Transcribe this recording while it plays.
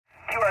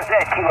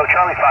Kilo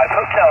Charlie 5,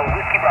 Hotel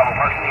Whiskey Bravo,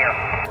 parks in the air.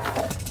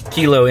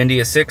 Kilo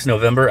India 6,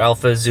 November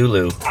Alpha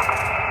Zulu.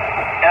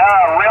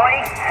 Really?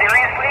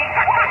 Seriously?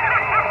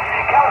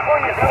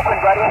 California's open,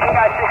 buddy. You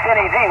got 6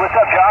 NAZ. What's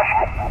up, Josh?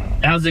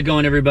 How's it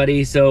going,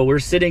 everybody? So we're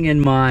sitting in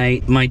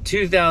my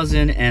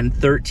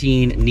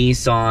 2013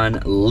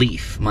 Nissan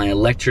Leaf, my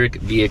electric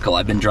vehicle.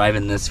 I've been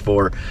driving this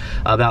for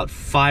about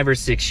 5 or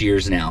 6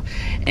 years now.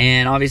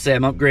 And obviously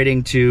I'm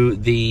upgrading to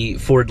the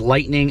Ford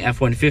Lightning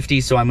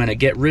F-150, so I'm gonna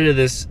get rid of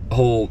this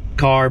whole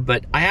car,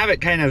 but I have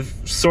it kind of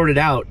sorted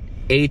out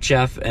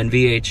HF and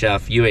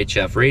VHF,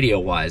 UHF radio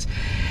wise.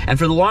 And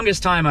for the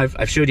longest time,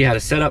 I've showed you how to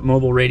set up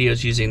mobile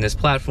radios using this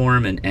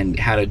platform and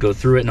how to go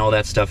through it and all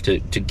that stuff to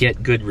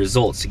get good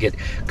results, to get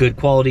good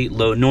quality,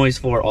 low noise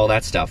floor, all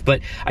that stuff. But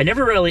I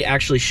never really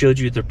actually showed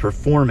you the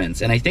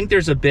performance. And I think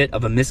there's a bit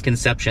of a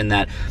misconception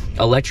that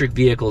electric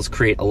vehicles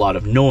create a lot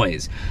of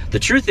noise. The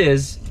truth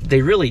is,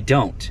 they really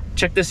don't.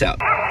 Check this out.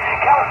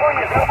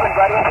 California's open,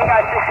 buddy. You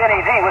got 6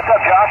 NAZ. What's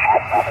up,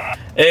 Josh?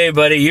 Hey,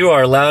 buddy, you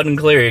are loud and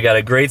clear. You got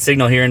a great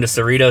signal here into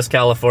Cerritos,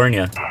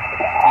 California.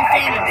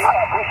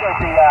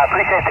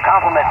 Appreciate the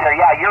compliment there.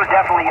 Yeah, you're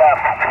definitely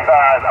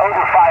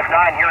over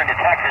 5'9" here into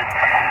Texas.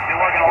 Been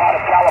working a lot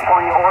of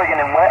California, Oregon,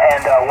 and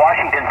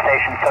Washington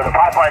stations, so the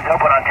pipeline's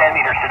open on 10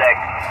 meters today.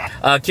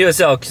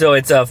 QSL, so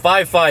it's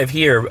 5.5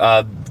 here.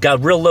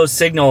 Got real low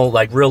signal,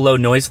 like real low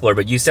noise floor,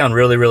 but you sound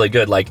really, really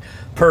good, like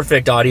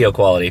perfect audio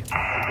quality.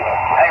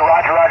 Hey,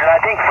 Roger. I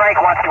think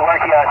Frank wants to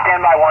work you.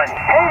 Stand by one.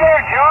 Hey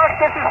there, Josh.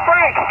 This is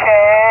Frank.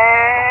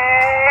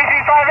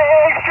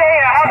 KG5AXJ.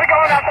 How's it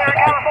going out there in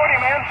California,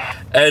 man?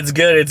 It's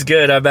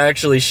good. I'm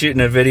actually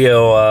shooting a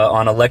video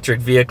on electric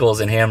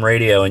vehicles and ham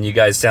radio, and you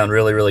guys sound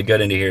really, really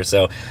good into here.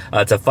 So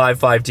it's a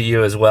 5.5 to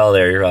you as well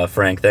there,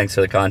 Frank. Thanks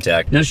for the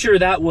contact. Now, sure,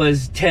 that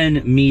was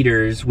 10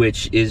 meters,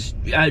 which is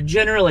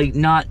generally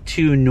not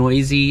too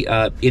noisy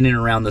in and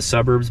around the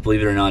suburbs.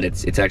 Believe it or not,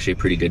 it's actually a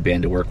pretty good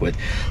band to work with.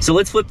 So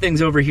let's flip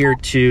things over here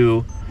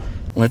to,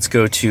 let's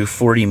go to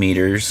 40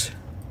 meters.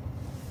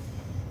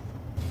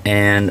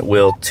 And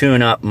we'll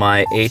tune up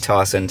my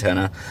ATOS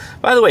antenna.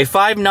 By the way,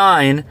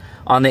 5.9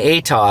 on the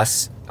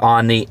ATOS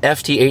on the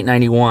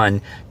FT891,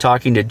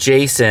 talking to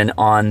Jason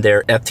on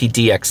their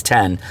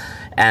FTDX10,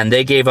 and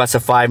they gave us a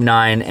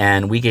 5.9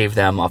 and we gave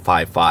them a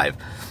 5.5.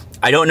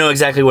 I don't know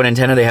exactly what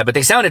antenna they had, but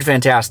they sounded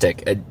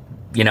fantastic.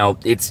 You know,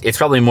 it's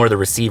probably more the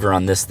receiver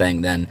on this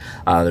thing than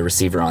the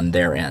receiver on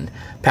their end.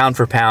 Pound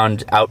for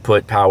pound,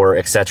 output, power,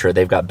 etc.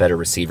 They've got better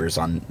receivers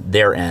on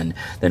their end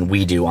than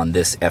we do on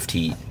this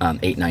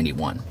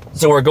FT891.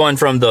 So we're going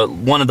from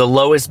one of the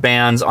lowest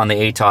bands on the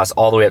ATOS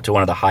all the way up to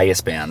one of the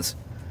highest bands.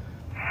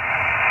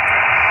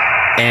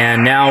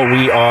 And now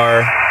we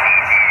are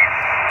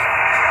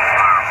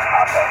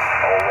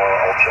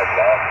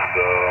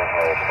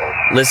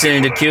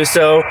listening to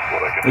QSO.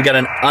 We got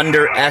an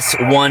under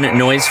S1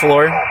 noise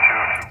floor.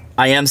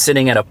 I am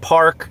sitting at a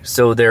park,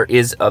 so there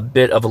is a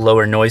bit of a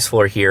lower noise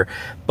floor here,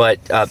 but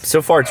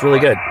so far it's really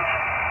good. I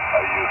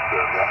used new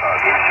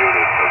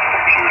units of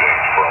computing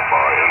from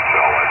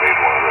Intel. I made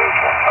one of those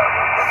one time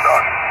and I'm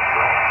done.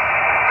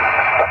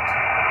 So.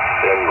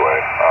 Anyway,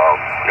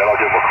 then I'll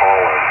give them a call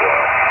and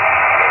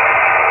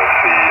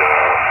see.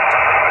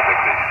 I think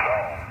they sell.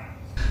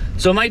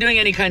 So am I doing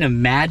any kind of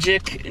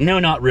magic? No,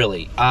 not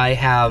really. I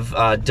have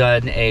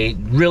done a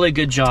really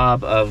good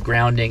job of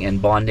grounding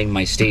and bonding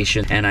my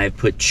station, and I've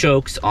put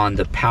chokes on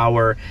the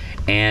power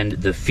and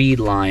the feed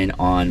line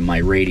on my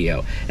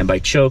radio. And by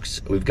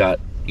chokes, we've got,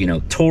 you know,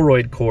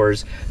 toroid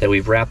cores that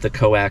we've wrapped the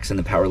coax and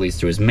the power leads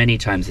through as many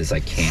times as I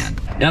can.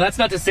 Now, that's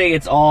not to say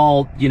it's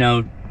all, you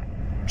know,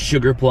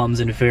 sugar plums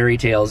and fairy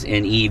tales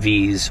in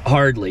EVs.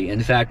 Hardly.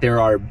 In fact,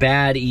 there are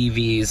bad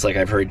EVs, like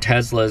I've heard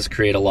Teslas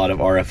create a lot of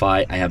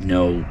RFI. I have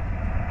no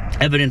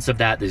evidence of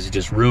that. This is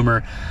just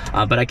rumor,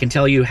 but I can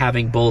tell you,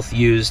 having both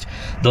used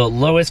the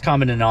lowest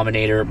common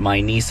denominator, my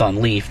Nissan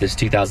Leaf, this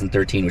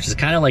 2013, which is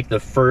kind of like the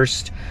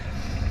first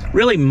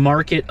really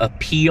market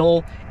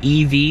appeal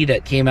EV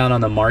that came out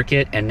on the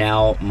market, and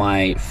now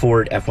my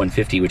Ford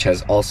F-150, which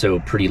has also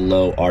pretty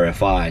low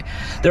RFI.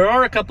 There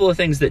are a couple of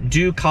things that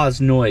do cause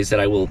noise that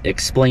I will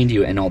explain to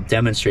you, and I'll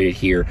demonstrate it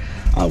here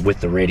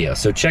with the radio.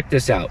 So check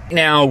this out.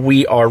 Now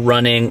we are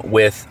running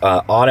with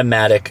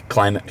automatic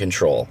climate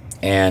control,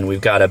 and we've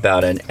got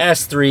about an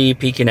S3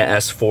 peaking to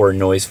S4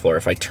 noise floor.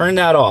 If I turn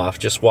that off,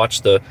 just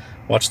watch the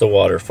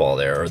waterfall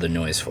there, or the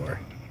noise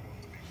floor.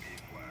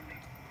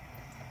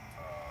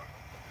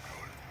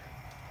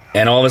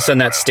 And all of a sudden,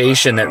 that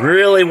station that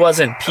really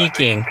wasn't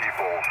peaking,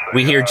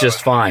 we hear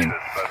just fine.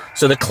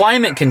 So the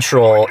climate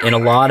control in a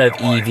lot of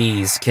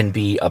EVs can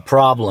be a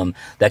problem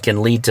that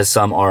can lead to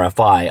some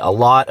RFI. A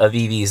lot of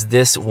EVs,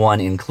 this one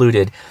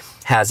included,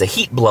 has a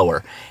heat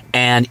blower,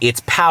 and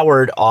it's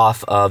powered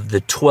off of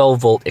the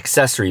 12-volt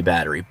accessory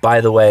battery.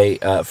 By the way,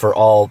 for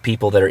all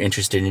people that are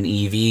interested in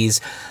EVs,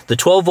 the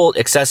 12-volt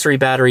accessory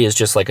battery is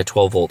just like a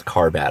 12-volt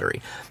car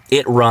battery.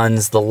 It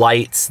runs the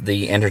lights,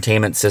 the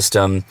entertainment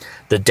system,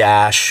 the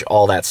dash,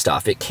 all that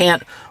stuff. It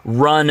can't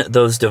run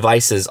those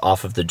devices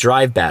off of the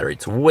drive battery.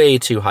 It's way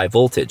too high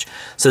voltage.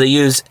 So they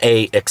use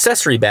an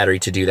accessory battery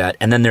to do that,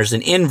 and then there's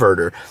an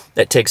inverter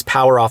that takes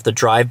power off the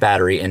drive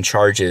battery and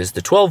charges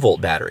the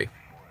 12-volt battery.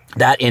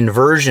 That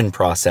inversion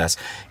process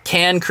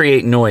can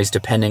create noise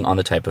depending on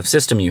the type of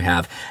system you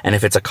have. And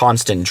if it's a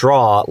constant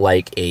draw,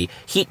 like a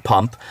heat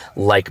pump,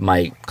 like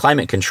my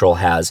climate control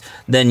has,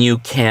 then you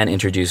can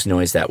introduce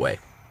noise that way.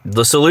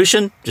 The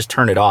solution, just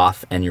turn it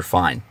off and you're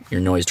fine.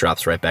 Your noise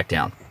drops right back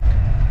down.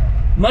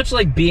 Much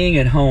like being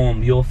at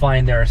home, you'll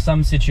find there are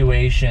some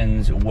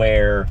situations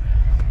where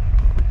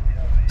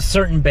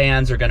certain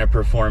bands are going to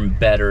perform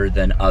better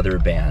than other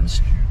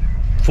bands.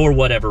 For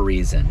whatever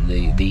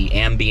reason, the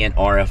ambient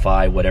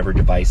RFI, whatever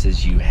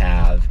devices you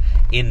have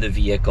in the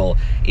vehicle,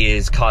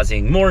 is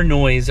causing more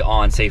noise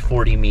on, say,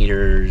 40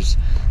 meters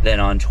than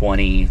on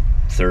 20,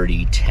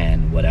 30,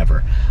 10,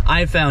 whatever.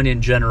 I found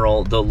in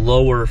general the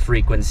lower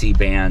frequency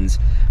bands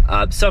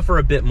suffer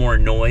a bit more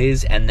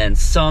noise, and then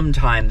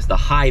sometimes the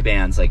high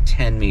bands, like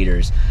 10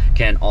 meters,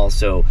 can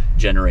also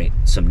generate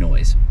some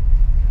noise.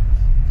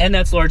 And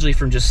that's largely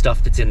from just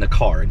stuff that's in the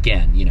car.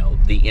 Again, you know,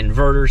 the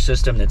inverter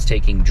system that's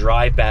taking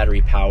drive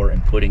battery power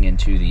and putting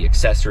into the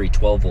accessory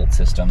 12-volt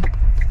system,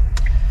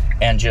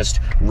 and just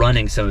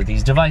running some of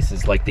these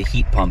devices like the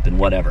heat pump and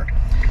whatever.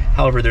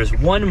 However, there's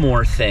one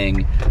more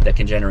thing that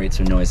can generate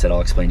some noise that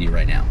I'll explain to you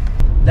right now.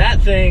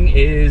 That thing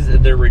is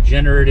the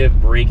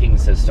regenerative braking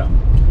system.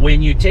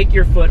 When you take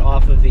your foot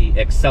off of the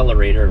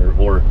accelerator,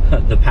 or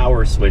the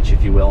power switch,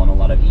 if you will, on a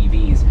lot of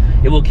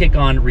EVs, it will kick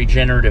on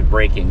regenerative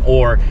braking,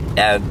 or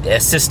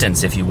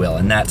assistance, if you will,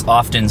 and that's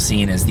often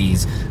seen as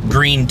these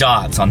green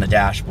dots on the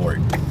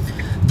dashboard.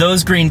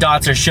 Those green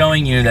dots are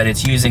showing you that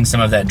it's using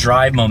some of that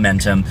drive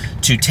momentum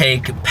to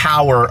take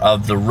power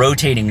of the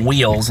rotating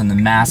wheels and the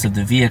mass of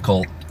the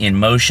vehicle in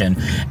motion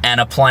and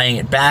applying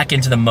it back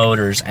into the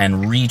motors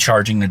and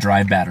recharging the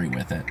drive battery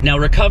with it. Now,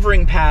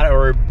 recovering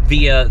power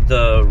via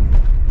the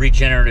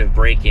regenerative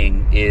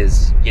braking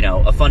is, you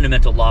know, a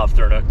fundamental law of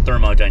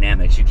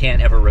thermodynamics. You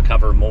can't ever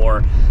recover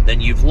more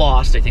than you've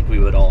lost. I think we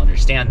would all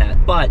understand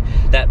that. But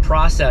that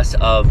process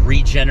of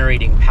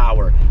regenerating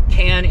power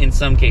can, in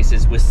some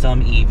cases, with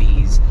some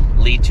EVs,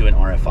 lead to an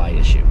RFI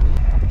issue.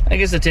 I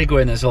guess the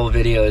takeaway in this whole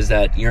video is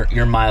that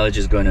your mileage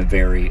is going to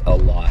vary a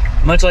lot.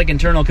 Much like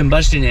internal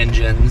combustion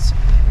engines,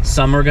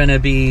 some are going to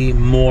be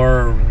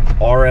more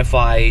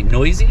RFI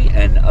noisy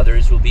and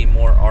others will be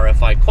more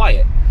RFI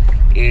quiet.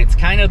 It's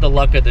kind of the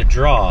luck of the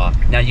draw.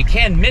 Now, you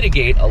can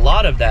mitigate a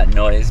lot of that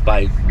noise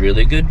by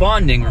really good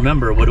bonding.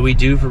 Remember, what do we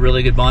do for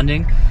really good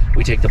bonding?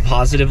 We take the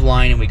positive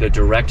line and we go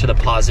direct to the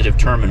positive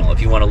terminal.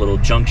 If you want a little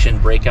junction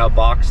breakout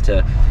box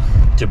to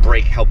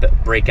help it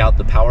break out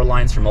the power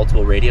lines for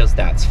multiple radios,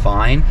 that's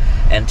fine.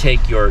 And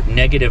take your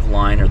negative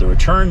line, or the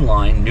return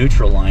line,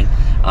 neutral line,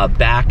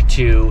 back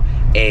to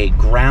a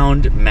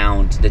ground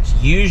mount that's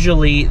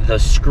usually the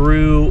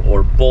screw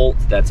or bolt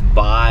that's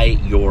by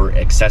your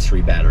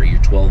accessory battery, your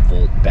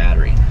 12-volt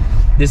battery.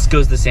 This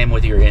goes the same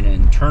whether you're in an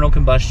internal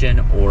combustion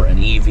or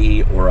an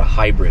EV or a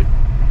hybrid.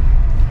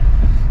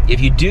 If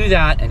you do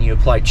that and you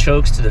apply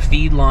chokes to the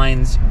feed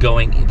lines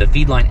the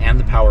feed line and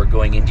the power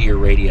going into your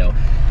radio,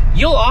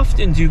 you'll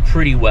often do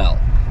pretty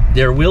well.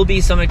 There will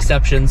be some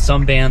exceptions.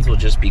 Some bands will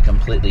just be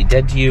completely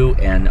dead to you,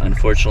 and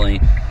unfortunately,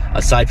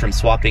 aside from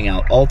swapping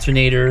out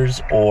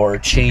alternators or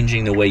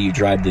changing the way you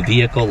drive the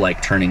vehicle,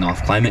 like turning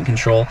off climate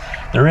control,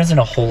 there isn't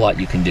a whole lot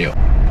you can do.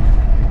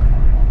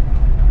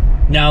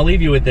 Now, I'll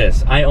leave you with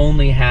this. I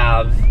only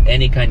have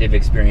any kind of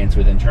experience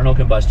with internal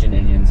combustion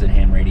engines and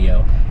ham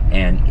radio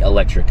and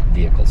electric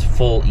vehicles,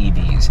 full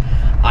EVs.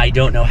 I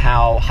don't know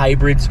how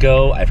hybrids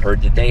go. I've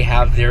heard that they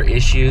have their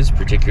issues,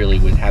 particularly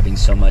with having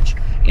so much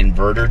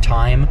inverter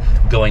time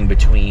going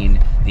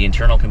between the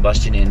internal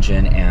combustion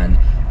engine and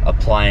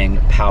applying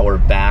power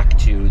back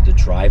to the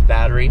drive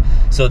battery.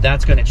 So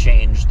that's going to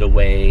change the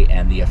way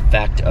and the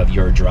effect of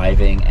your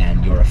driving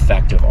and your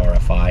effect of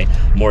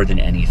RFI more than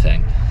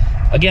anything.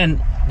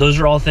 Again, those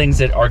are all things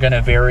that are going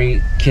to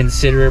vary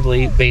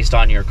considerably based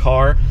on your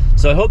car.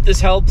 So I hope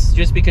this helps.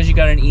 Just because you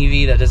got an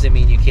EV, that doesn't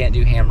mean you can't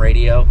do ham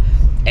radio.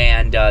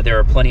 And there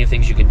are plenty of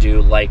things you can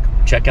do, like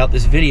check out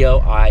this video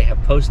I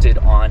have posted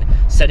on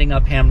setting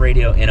up ham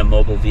radio in a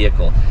mobile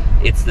vehicle.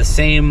 It's the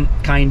same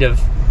kind of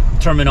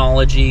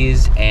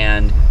terminologies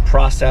and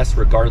process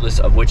regardless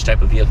of which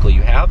type of vehicle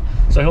you have.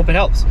 So I hope it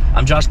helps.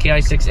 I'm Josh,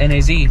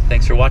 KI6NAZ.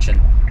 Thanks for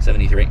watching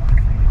 73.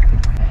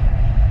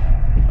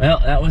 Well,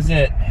 that was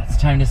it.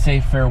 It's time to say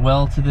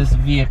farewell to this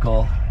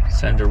vehicle. It's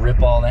time to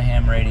rip all the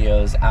ham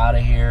radios out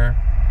of here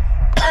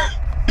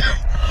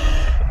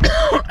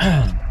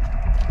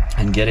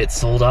and get it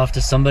sold off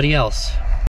to somebody else.